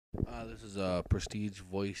This is a Prestige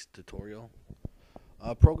voice tutorial.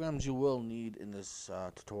 Programs you will need in this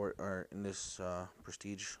tutorial or in this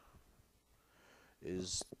Prestige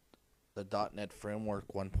is the .NET Framework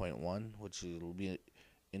 1.1, which will be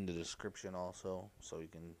in the description also, so you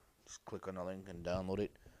can just click on the link and download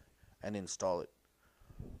it and install it.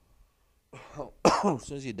 As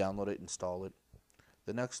soon as you download it, install it.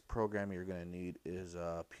 The next program you're gonna need is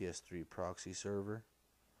PS3 PROXY Server.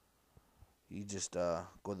 You just go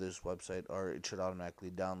to this website, or it should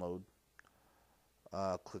automatically download.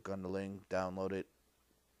 Click on the link, download it,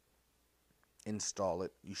 install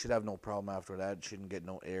it. You should have no problem after that. You shouldn't get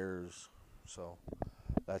no errors, so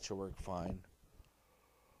that should work fine.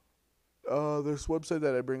 This website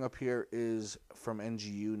that I bring up here is from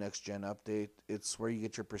NGU Next Gen Update. It's where you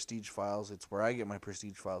get your Prestige files. It's where I get my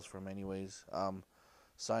Prestige files from, anyways.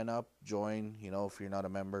 Sign up, join. If you're not a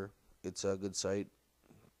member, it's a good site.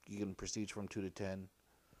 You can Prestige from 2 to 10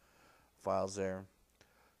 files there.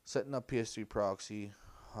 Setting up PS3 proxy.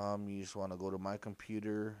 You just want to go to my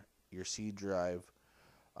computer, your C drive.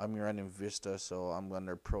 I'm running Vista, so I'm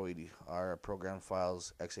under our program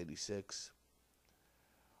files x86.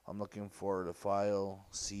 I'm looking for the file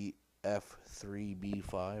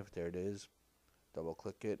PcF3B5. There it is. Double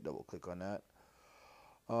click it. Double click on that.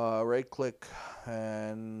 Right click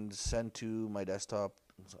and send to my desktop.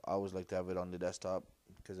 I always like to have it on the desktop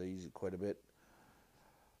because I use it quite a bit.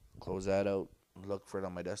 Close that out. Look for it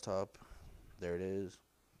on my desktop. There it is.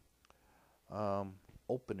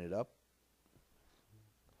 Open it up.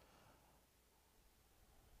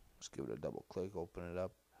 Just give it a double click. Open it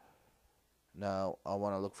up. Now I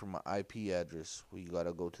want to look for my IP address. We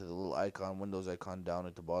gotta go to the little icon, Windows icon down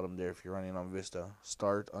at the bottom there. If you're running on Vista,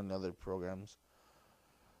 start on other programs.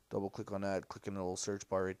 Double click on that. Click in the little search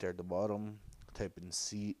bar right there at the bottom. Type in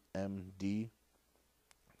CMD.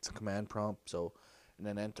 It's a command prompt. And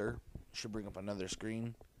then enter. Should bring up another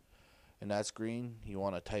screen. In that screen, you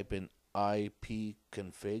want to type in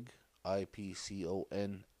ipconfig,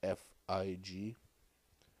 IPCONFIG,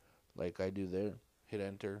 like I do there. Hit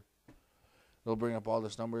enter. It'll bring up all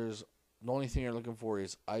these numbers. The only thing you're looking for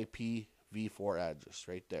is IPv4 address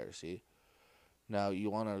right there. See? Now you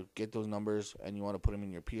want to get those numbers and you want to put them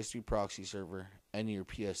in your PS3 proxy server and your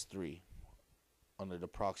PS3 under the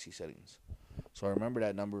proxy settings. So remember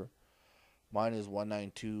that number. Mine is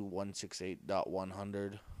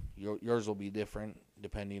 192.168.100. Yours will be different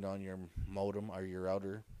depending on your modem or your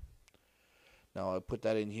router. Now I put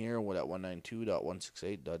that in here with at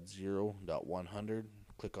 192.168.0.100.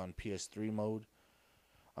 Click on PS3 mode.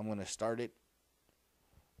 I'm going to start it.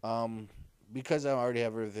 Because I already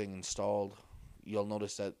have everything installed, you'll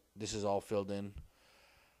notice that this is all filled in.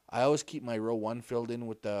 I always keep my row 1 filled in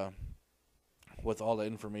with all the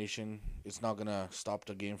information. It's not going to stop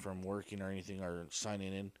the game from working or anything or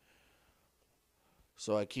signing in.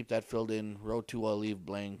 So I keep that filled in. Row 2 I'll leave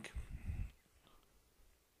blank,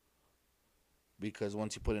 because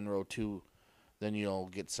once you put in row 2, then you'll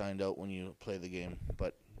get signed out when you play the game.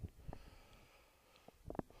 But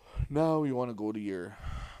now you want to go to your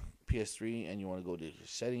PS3 and you want to go to your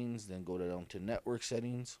settings, then go down to network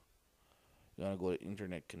settings. You want to go to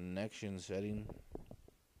internet connection setting.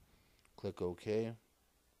 Click OK.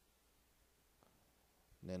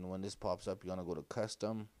 Then when this pops up, you want to go to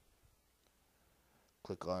custom.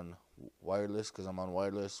 Click on wireless because I'm on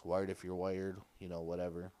wireless. Wired if you're wired,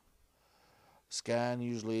 whatever. Scan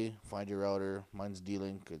usually. Find your router. Mine's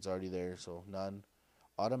D-Link. It's already there, so none.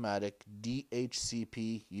 Automatic.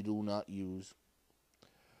 DHCP you do not use.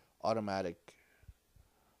 Automatic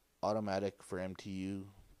for MTU.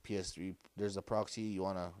 PS3. There's a proxy.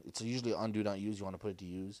 It's usually on do not use. You want to put it to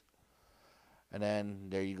use. And then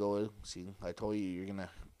there you go. See, I told you you're going to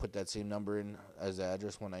put that same number in as the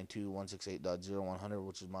address, 192.168.0.100,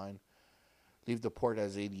 which is mine. Leave the port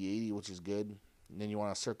as 8080, which is good. And then you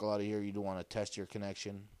want to circle out of here. You don't want to test your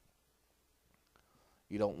connection.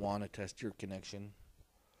 You don't want to test your connection.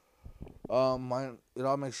 It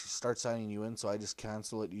automatically starts signing you in, so I just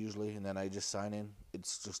cancel it usually, and then I just sign in.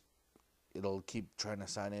 It'll keep trying to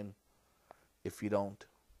sign in if you don't.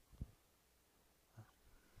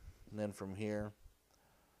 And then from here,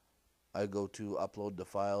 I go to upload the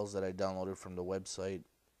files that I downloaded from the website.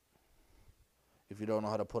 If you don't know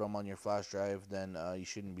how to put them on your flash drive, then you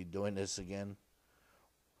shouldn't be doing this again.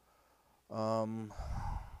 Once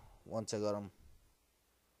I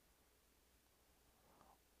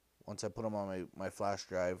put them on my flash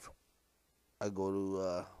drive, I go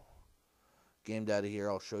to game data here.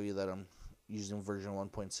 I'll show you that I'm using version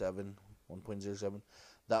 1.7, 1.07.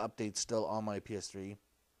 The update's still on my PS3.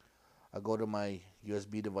 I go to my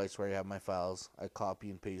USB device where I have my files. I copy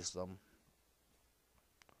and paste them.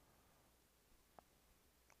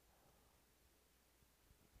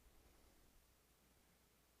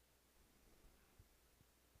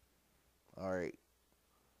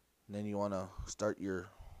 then you want to start your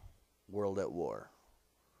World at War.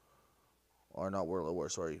 Or not World at War,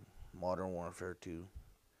 sorry. Modern Warfare 2.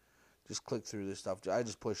 Just click through this stuff. I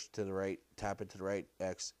just push to the right, tap it to the right,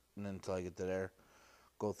 X, and then until I get to there.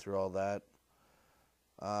 Go through all that.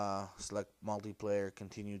 Select multiplayer,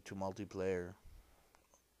 continue to multiplayer.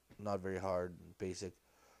 Not very hard, basic.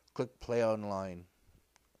 Click play online.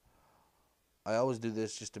 I always do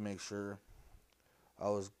this just to make sure. I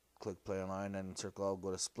always click play online and circle out,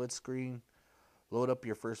 go to split screen, load up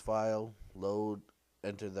your first file,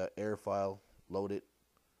 enter the error file, load it,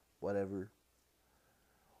 whatever.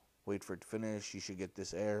 Wait for it to finish. You should get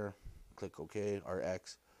this error. Click OK or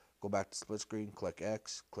X. Go back to split screen, click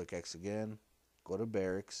X again, go to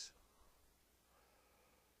barracks.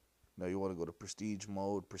 Now you want to go to prestige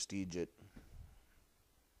mode, prestige it.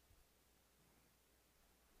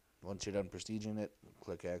 Once you're done prestiging it,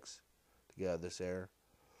 click X to get out of this error.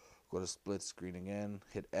 Go to split screen again,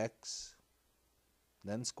 hit X,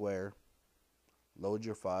 then square, load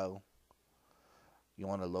your file. You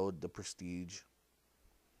want to load the prestige.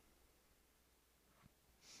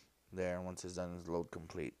 There, once it's done, it's load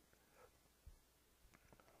complete.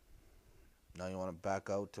 Now you want to back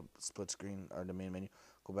out to split screen or the main menu.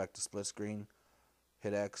 Go back to split screen,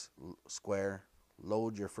 hit X, square,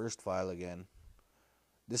 load your first file again.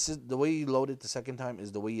 This is the way you load it the second time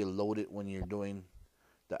is the way you load it when you're doing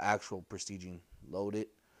the actual prestiging. Load it.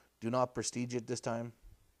 Do not prestige it this time.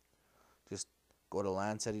 Just go to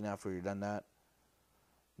LAN setting after you're done that.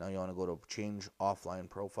 Now you want to go to change offline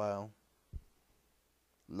profile.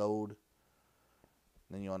 Load.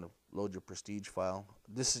 Then you want to load your prestige file.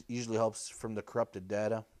 This usually helps from the corrupted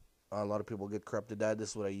data. A lot of people get corrupted data.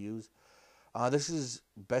 This is what I use. This is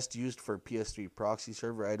best used for PS3PROXY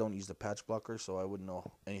server. I don't use the patch blocker, so I wouldn't know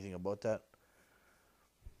anything about that.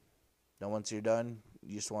 Now once you're done,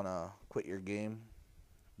 you just want to quit your game.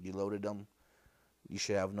 You loaded them. You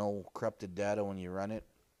should have no corrupted data when you run it.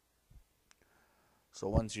 So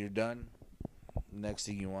once you're done, next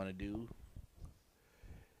thing you want to do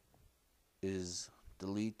is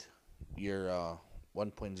delete your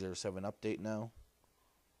 1.07 update now.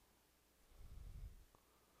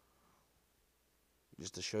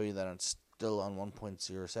 Just to show you that I'm still on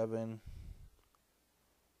 1.07.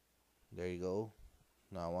 There you go.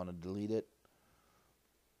 Now I want to delete it.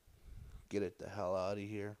 Get it the hell out of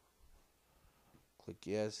here. Click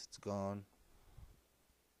yes, it's gone.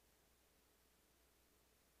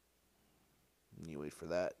 And you wait for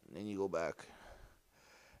that. And then you go back.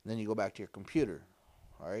 And then you go back to your computer.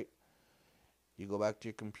 Alright? You go back to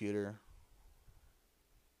your computer.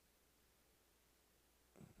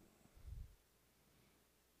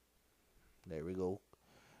 There we go.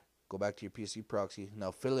 Go back to your PC proxy.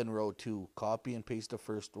 Now fill in row 2. Copy and paste the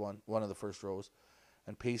first one of the first rows,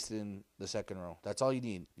 and paste in the second row. That's all you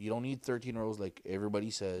need. You don't need 13 rows like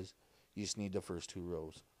everybody says. You just need the first 2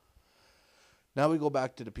 rows. Now we go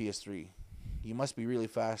back to the PS3. You must be really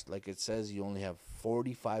fast. Like it says, you only have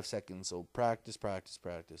 45 seconds. So practice, practice,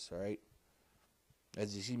 practice. All right.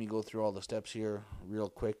 As you see me go through all the steps here real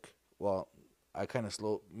quick. Well, I kind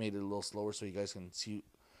of made it a little slower so you guys can see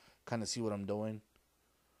what I'm doing.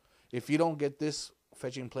 If you don't get this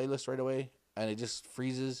fetching playlist right away and it just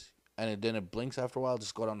freezes and then it blinks after a while,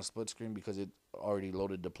 just go down the split screen because it already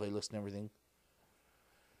loaded the playlist and everything.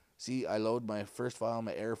 See, I load my first file,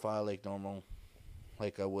 my error file like normal,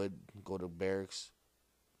 like I would. Go to barracks,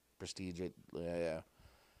 prestige it, yeah.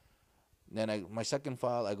 Then my second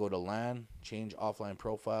file, I go to LAN, change offline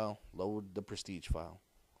profile, load the prestige file.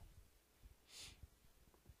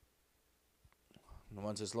 And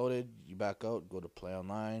once it's loaded, you back out, go to play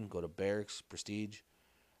online, go to barracks, prestige,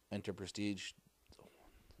 enter prestige.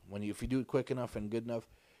 If you do it quick enough and good enough,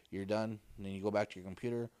 you're done. And then you go back to your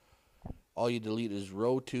computer. All you delete is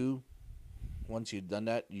row 2. Once you've done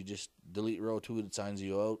that, you just delete row 2. It signs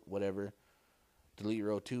you out, whatever. Delete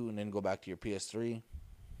row 2 and then go back to your PS3.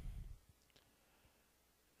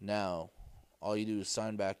 Now, all you do is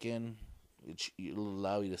sign back in. It'll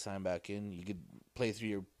allow you to sign back in. You could play through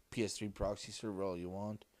your PS3PROXY server all you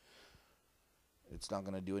want. It's not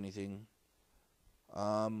going to do anything.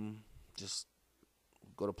 Just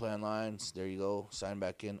go to play online. There you go. Sign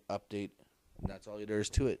back in. Update. And that's all there is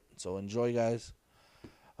to it. So enjoy, guys.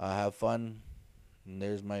 Have fun. And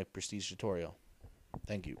there's my prestige tutorial.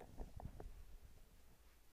 Thank you.